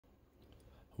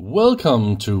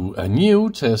Welcome to a new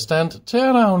test and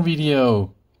teardown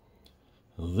video.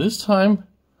 This time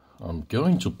I'm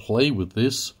going to play with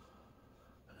this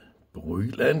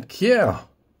Brüel Kjær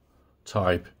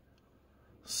type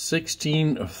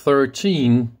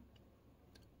 1613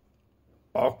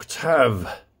 octave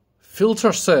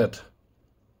filter set.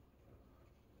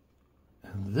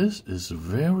 And this is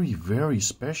very, very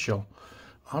special.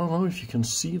 I don't know if you can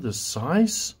see the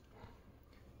size.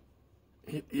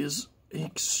 It is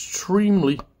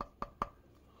extremely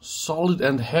solid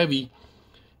and heavy.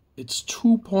 It's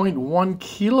 2.1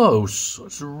 kilos, so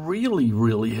it's really,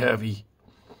 really heavy.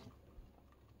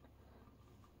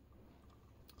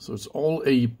 So it's all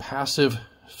a passive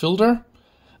filter.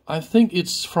 I think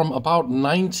it's from about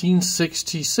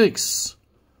 1966.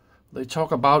 They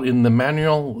talk about in the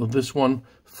manual this one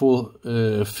for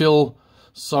fill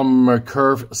some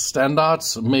curve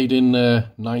standards made in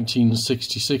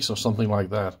 1966 or something like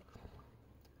that.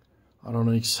 I don't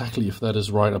know exactly if that is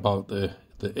right about the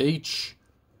age.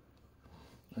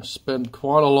 I spent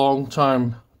quite a long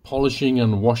time polishing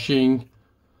and washing,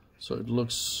 so it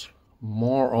looks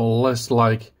more or less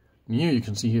like new. You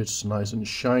can see here it's nice and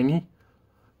shiny.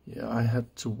 Yeah, I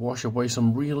had to wash away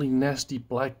some really nasty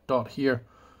black dot here.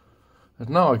 And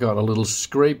now I got a little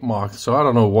scrape mark, so I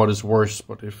don't know what is worse,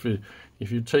 but if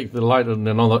you take the light at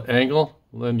another angle,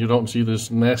 then you don't see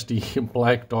this nasty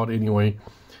black dot anyway.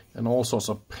 And all sorts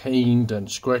of paint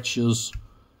and scratches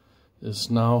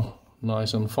is now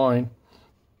nice and fine.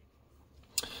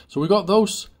 So we got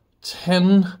those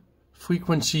 10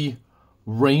 frequency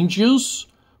ranges,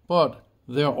 but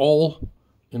they're all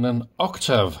in an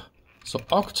octave. So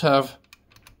octave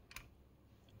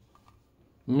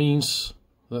means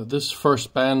that this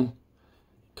first band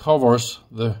covers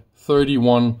the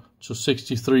 31 to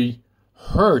 63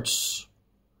 Hertz.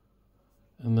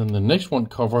 And then the next one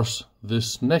covers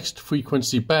this next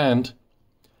frequency band,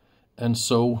 and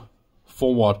so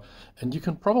forward. And you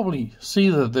can probably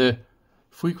see that the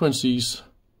frequencies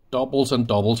doubles and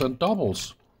doubles and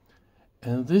doubles.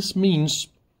 And this means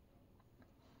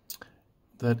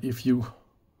that if you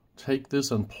take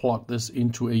this and plot this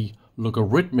into a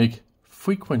logarithmic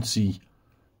frequency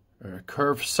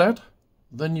curve set,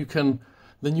 then you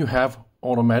have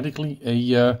automatically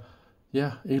a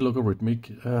logarithmic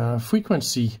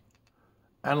frequency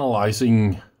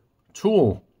analyzing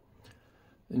tool.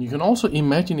 And you can also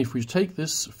imagine if we take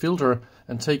this filter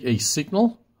and take a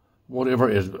signal, whatever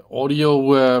it is,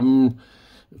 audio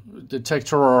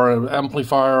detector or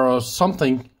amplifier or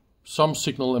something, some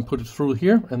signal, and put it through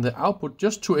here, and the output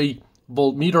just to a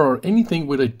voltmeter or anything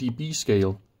with a dB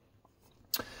scale.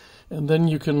 And then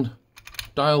you can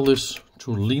dial this to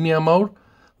linear mode.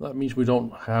 That means we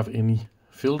don't have any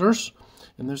filters.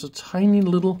 And there's a tiny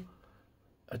little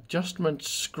adjustment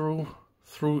screw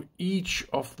through each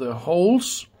of the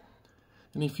holes.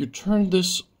 And if you turn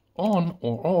this on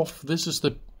or off, this is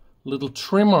the little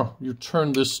trimmer. You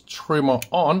turn this trimmer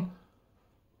on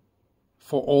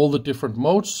for all the different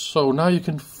modes. So now you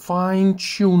can fine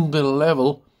tune the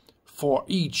level for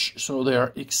each, so they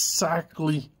are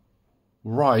exactly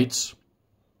right.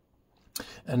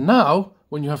 And now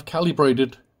when you have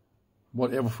calibrated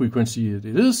whatever frequency it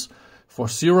is for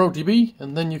 0 dB,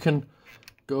 and then you can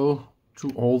go to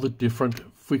all the different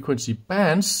frequency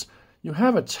bands. You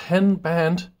have a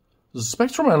 10-band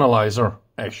spectrum analyzer,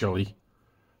 actually.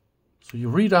 So you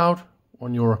read out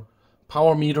on your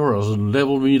power meter or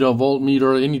level meter,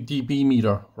 voltmeter, any dB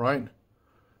meter, right?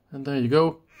 And there you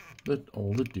go, with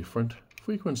all the different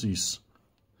frequencies.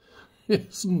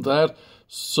 Isn't that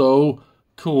so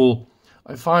cool?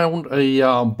 I found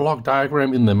a block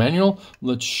diagram in the manual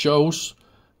that shows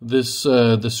this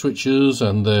the switches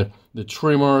and the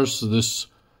trimmers, this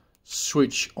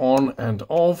switch on and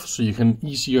off, so you can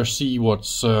easier see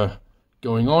what's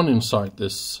going on inside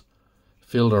this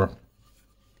filter.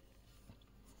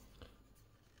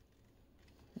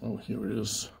 Oh, here it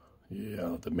is.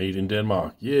 Yeah, the made in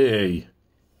Denmark. Yay!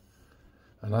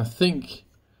 And I think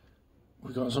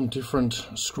we got some different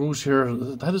screws here.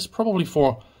 That is probably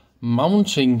for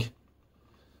mounting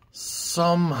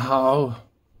somehow.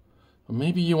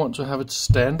 Maybe you want to have it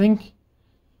standing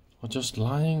or just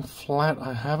lying flat.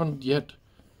 I haven't yet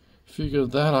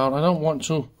figured that out. I don't want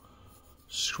to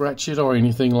scratch it or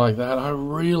anything like that. I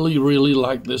really, really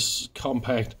like this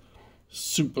compact,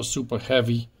 super, super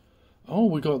heavy. Oh,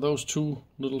 we got those two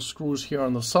little screws here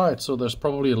on the side, so there's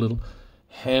probably a little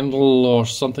handle or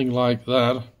something like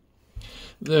that.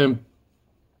 The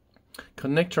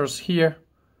connectors here,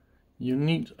 you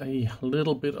need a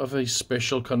little bit of a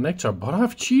special connector, but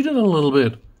I've cheated a little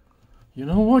bit. You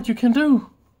know what you can do?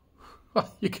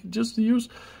 You can just use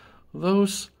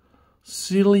those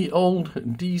silly old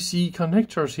DC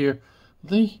connectors here,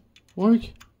 they work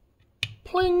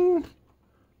pling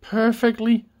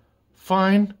perfectly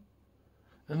fine.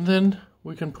 And then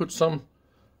we can put some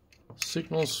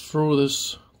signals through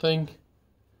this thing.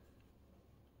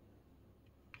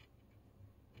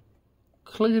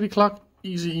 Clickety clack,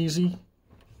 easy easy.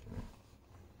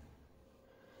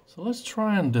 So let's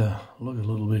try and look a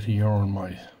little bit here on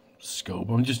my scope.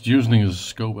 I'm just using the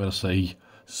scope as a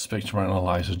spectrum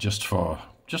analyzer just for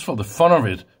the fun of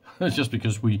it. Just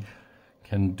because we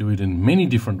can do it in many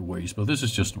different ways, but this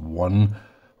is just one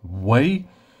way.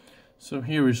 So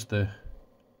here is the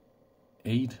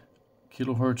 8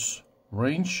 kHz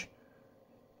range,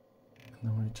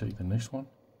 and then we take the next one,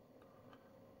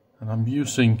 and I'm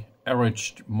using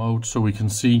average mode so we can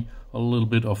see a little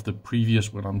bit of the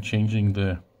previous when I'm changing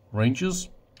the ranges.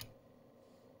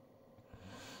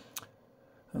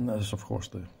 And that is of course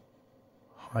the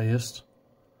highest,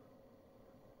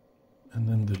 and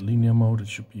then the linear mode, it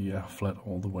should be flat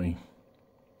all the way.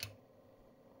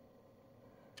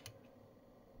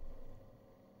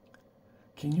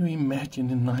 Can you imagine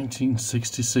in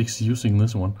 1966 using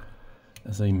this one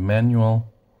as a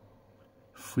manual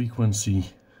frequency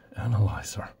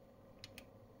analyzer?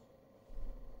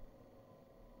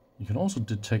 You can also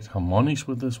detect harmonics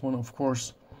with this one, of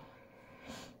course,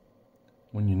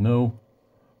 when you know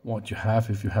what you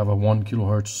have. If you have a 1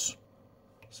 kHz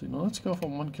signal, let's go for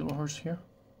 1 kHz here.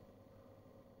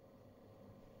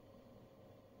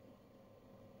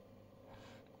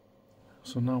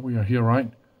 So now we are here,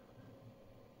 right?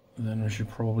 Then we should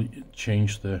probably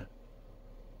change the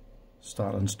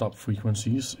start and stop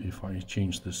frequencies. If I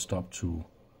change the stop to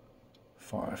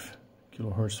 5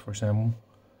 kHz, for example,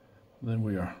 then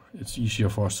it's easier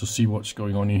for us to see what's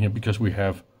going on in here, because we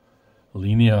have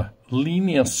linear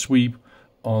sweep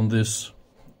on this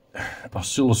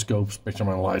oscilloscope spectrum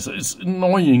analyzer. It's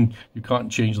annoying. You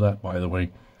can't change that, by the way.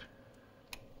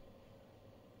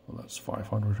 Well, that's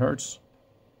 500 Hertz.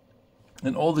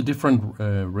 And all the different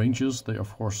ranges, they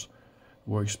of course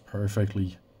works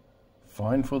perfectly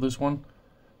fine for this one.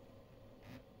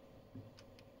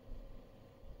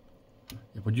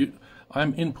 Yeah, but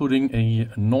I'm inputting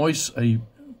a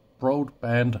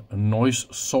broadband noise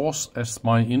source as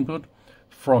my input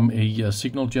from a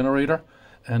signal generator.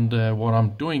 And what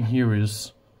I'm doing here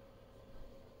is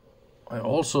I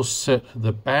also set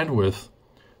the bandwidth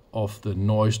of the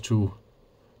noise to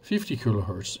 50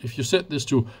 kHz. If you set this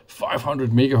to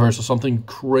 500 megahertz or something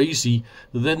crazy,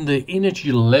 then the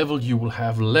energy level you will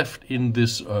have left in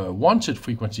this wanted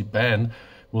frequency band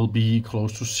will be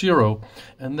close to 0.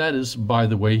 And that is, by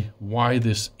the way, why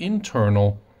this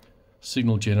internal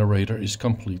signal generator is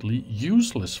completely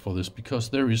useless for this, because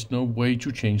there is no way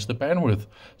to change the bandwidth.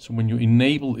 So when you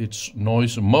enable its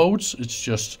noise modes, it's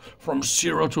just from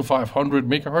 0 to 500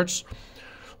 megahertz,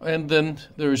 and then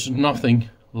there is nothing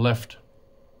left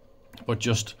but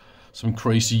just some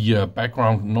crazy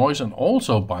background noise. And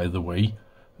also, by the way,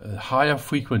 higher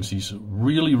frequencies,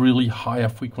 really higher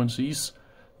frequencies,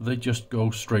 they just go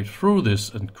straight through this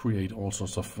and create all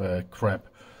sorts of crap.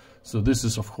 So this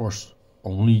is of course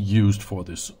only used for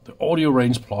this, the audio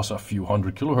range, plus a few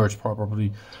hundred kilohertz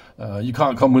probably. You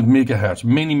can't come with megahertz,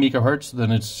 many megahertz,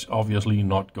 then it's obviously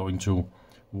not going to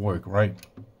work, right?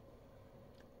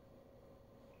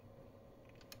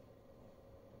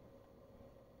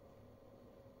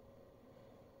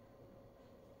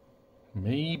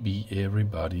 Maybe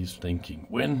everybody's thinking,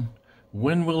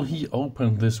 when will he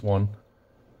open this one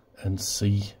and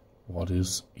see what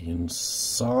is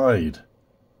inside?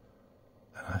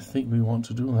 And I think we want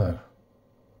to do that.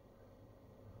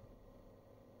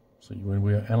 So when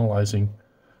we are analyzing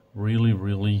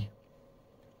really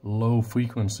low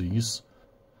frequencies,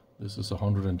 this is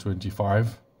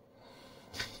 125,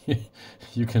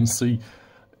 you can see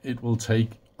it will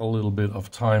take a little bit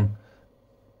of time,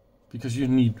 because you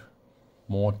need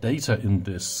more data in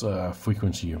this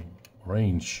frequency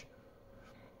range.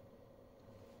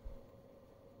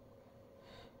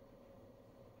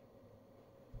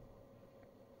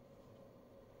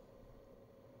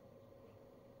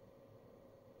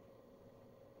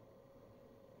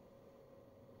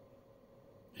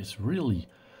 It's really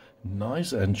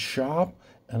nice and sharp,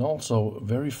 and also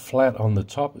very flat on the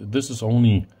top. This is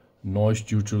only noise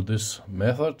due to this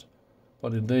method,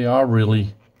 but they are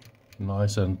really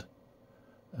nice and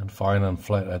fine and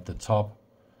flat at the top.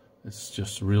 It's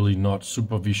just really not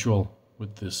super visual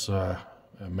with this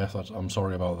method. I'm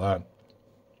sorry about that.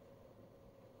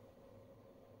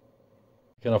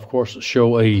 You can of course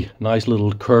show a nice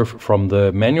little curve from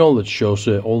the manual that shows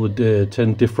all the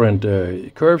 10 different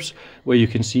curves, where you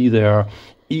can see they are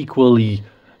equally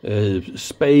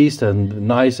spaced and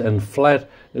nice and flat.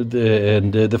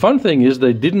 The fun thing is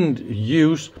they didn't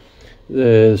use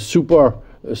super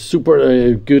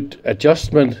good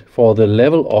adjustment for the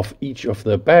level of each of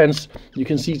the bands. You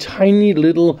can see tiny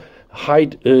little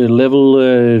height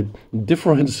level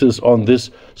differences on this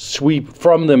sweep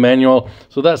from the manual,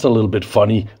 so that's a little bit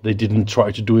funny. They didn't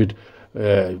try to do it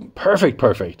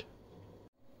perfect.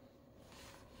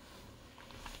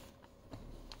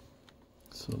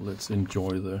 So let's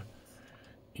enjoy the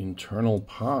internal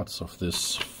parts of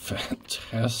this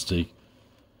fantastic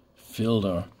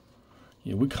filter.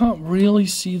 Yeah, we can't really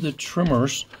see the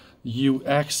trimmers you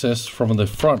access from the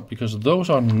front, because those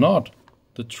are not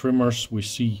the trimmers we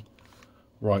see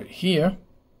right here.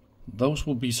 Those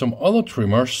will be some other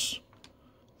trimmers,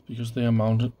 because they are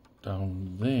mounted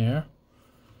down there.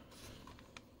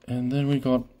 And then we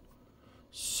got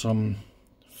some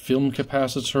film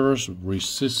capacitors,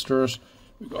 resistors.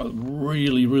 We got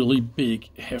really big,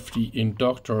 hefty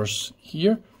inductors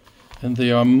here, and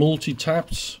they are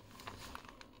multi-tapped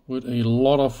with a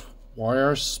lot of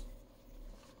wires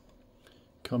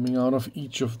coming out of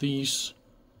each of these.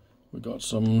 We got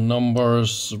some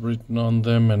numbers written on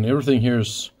them, and everything here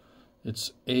is,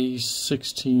 it's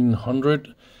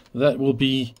A1600. That will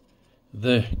be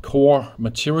the core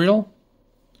material.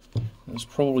 It's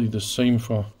probably the same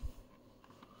for,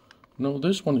 no,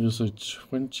 this one is a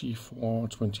 24,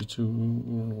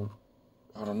 22,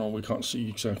 I don't know, we can't see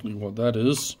exactly what that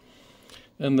is.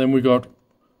 And then we got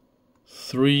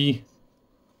 3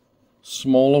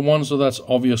 smaller ones, so that's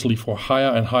obviously for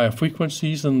higher and higher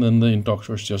frequencies, and then the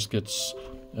inductors just gets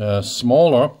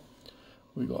smaller.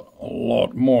 We got a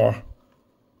lot more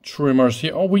trimmers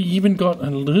here. Oh, we even got a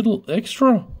little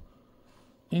extra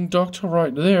inductor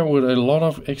right there with a lot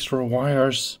of extra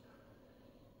wires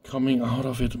coming out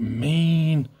of it.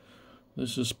 Man,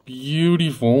 this is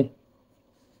beautiful.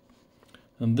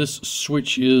 And this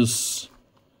switch is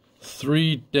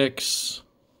 3 decks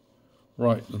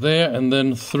right there, and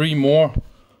then 3 more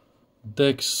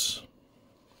decks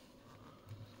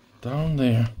down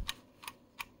there.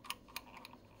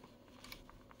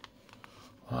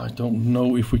 I don't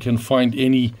know if we can find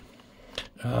any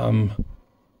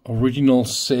original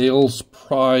sales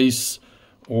price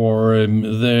or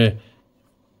the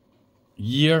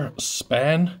year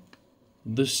span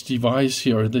this device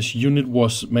here, this unit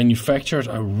was manufactured.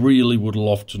 I really would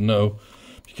love to know,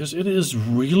 because it is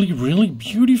really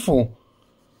beautiful.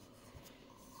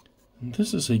 And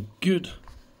this is a good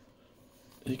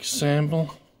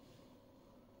example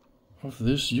of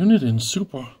this unit in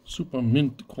super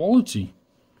mint quality.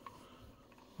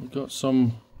 We got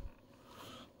some,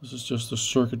 this is just the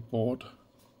circuit board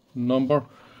number.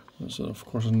 There's of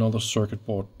course another circuit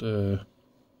board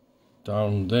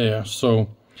down there. So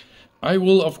I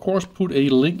will of course put a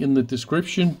link in the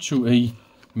description to a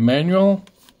manual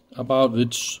about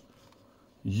its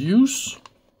use,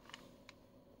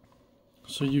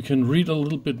 so you can read a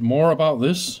little bit more about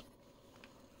this.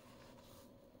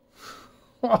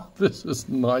 Wow, this is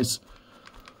nice.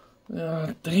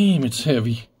 Damn, it's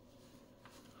heavy.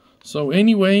 So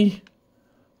anyway,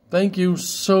 thank you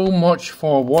so much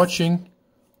for watching.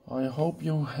 I hope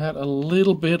you had a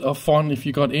little bit of fun. If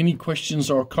you got any questions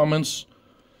or comments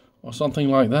or something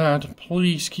like that,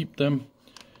 please keep them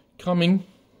coming.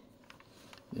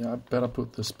 Yeah, I better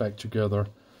put this back together,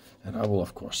 and I will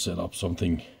of course set up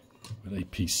something with a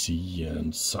PC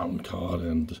and sound card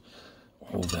and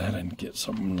all that, and get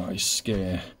some nice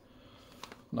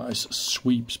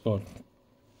sweeps. But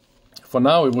for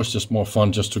now it was just more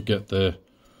fun just to get the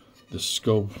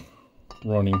scope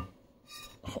running.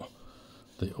 Oh,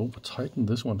 they over tightened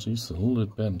this one, so it's a little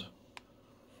bit bent.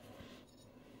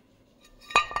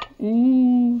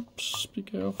 Oops, be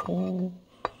careful.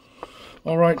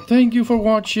 Alright, thank you for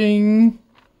watching.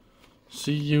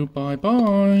 See you, bye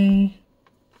bye.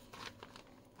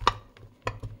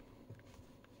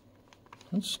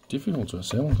 That's difficult to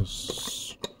assemble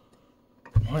this.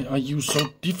 Why are you so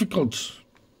difficult?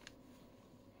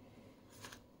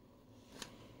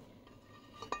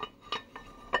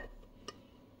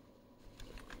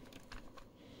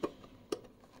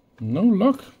 No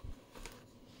luck.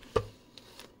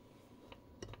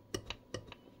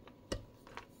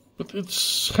 But it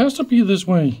has to be this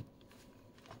way.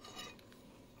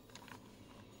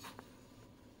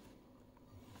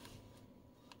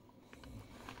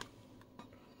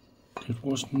 It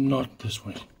was not this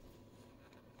way.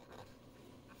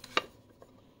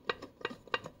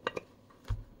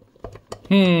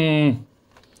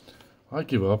 I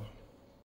give up.